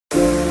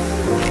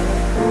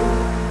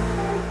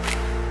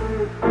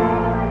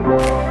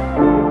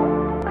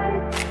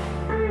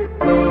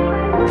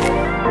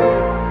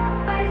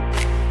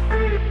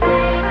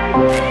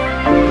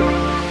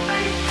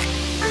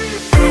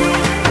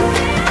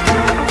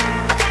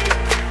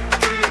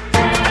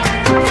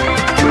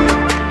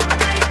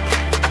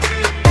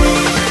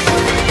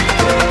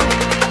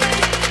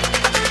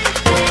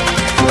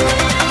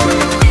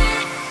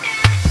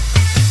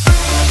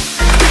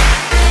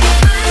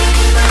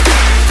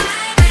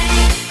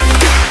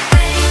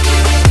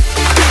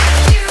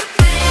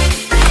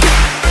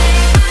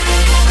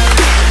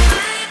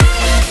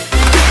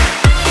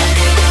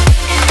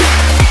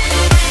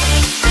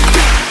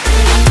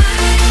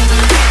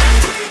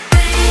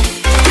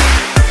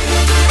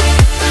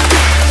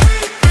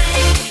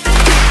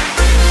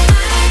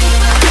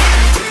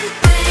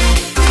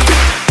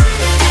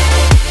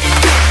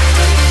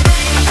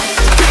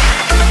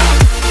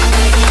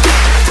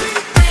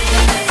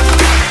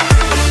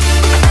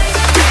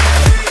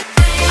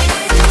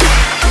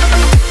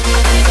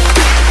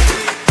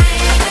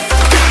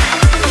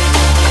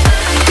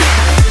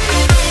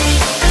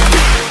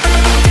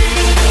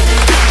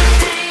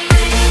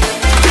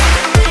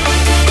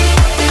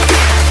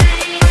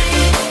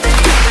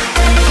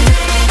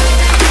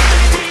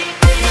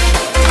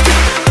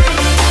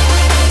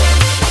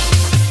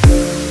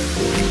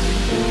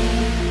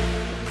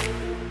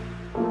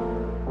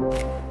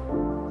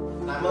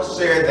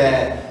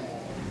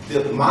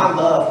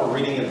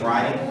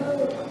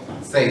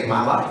saved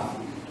my life.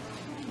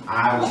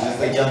 I was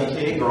just a young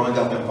kid growing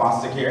up in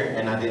foster care,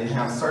 and I didn't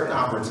have certain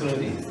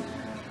opportunities.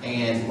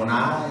 And when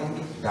I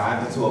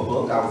dived into a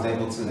book, I was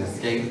able to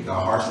escape the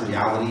harsh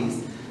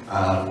realities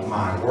of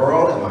my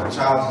world and my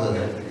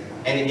childhood,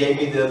 and it gave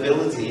me the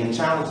ability and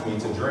challenged me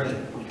to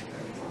dream.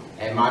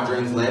 And my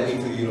dreams led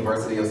me to the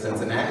University of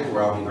Cincinnati,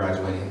 where I'll be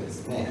graduating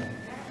this May.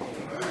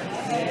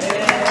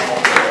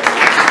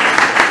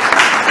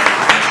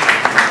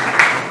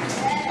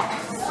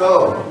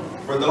 So,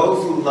 for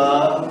those who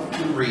love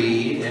to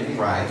read and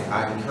write,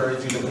 I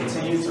encourage you to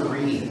continue to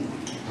read.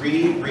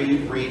 Read,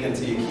 read, read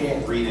until you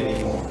can't read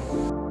anymore.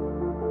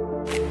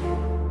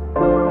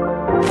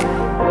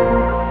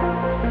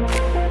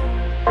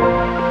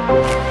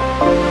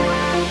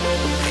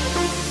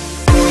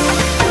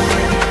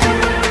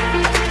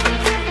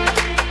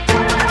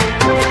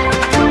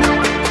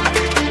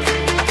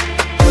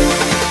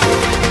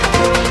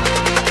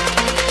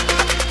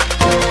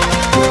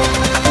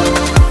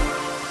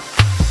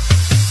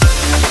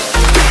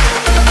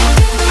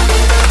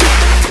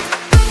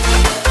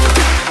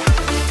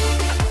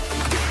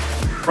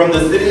 From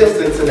the city of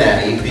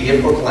Cincinnati, be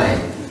it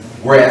proclaimed,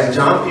 whereas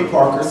John P.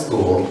 Parker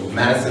School,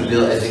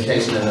 Madisonville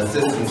Education and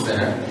Assistance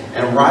Center,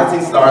 and Rising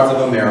Stars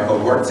of America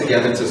work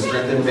together to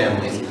strengthen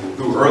families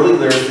through early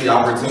literacy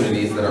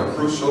opportunities that are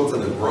crucial to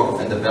the growth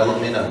and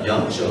development of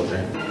young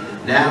children.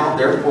 Now,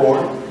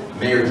 therefore,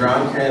 Mayor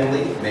John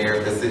Cranley, Mayor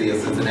of the city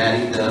of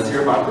Cincinnati, does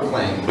hereby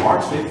proclaim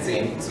March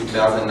 15,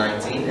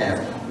 2019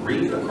 as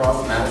Read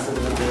Across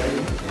Madisonville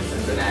Day.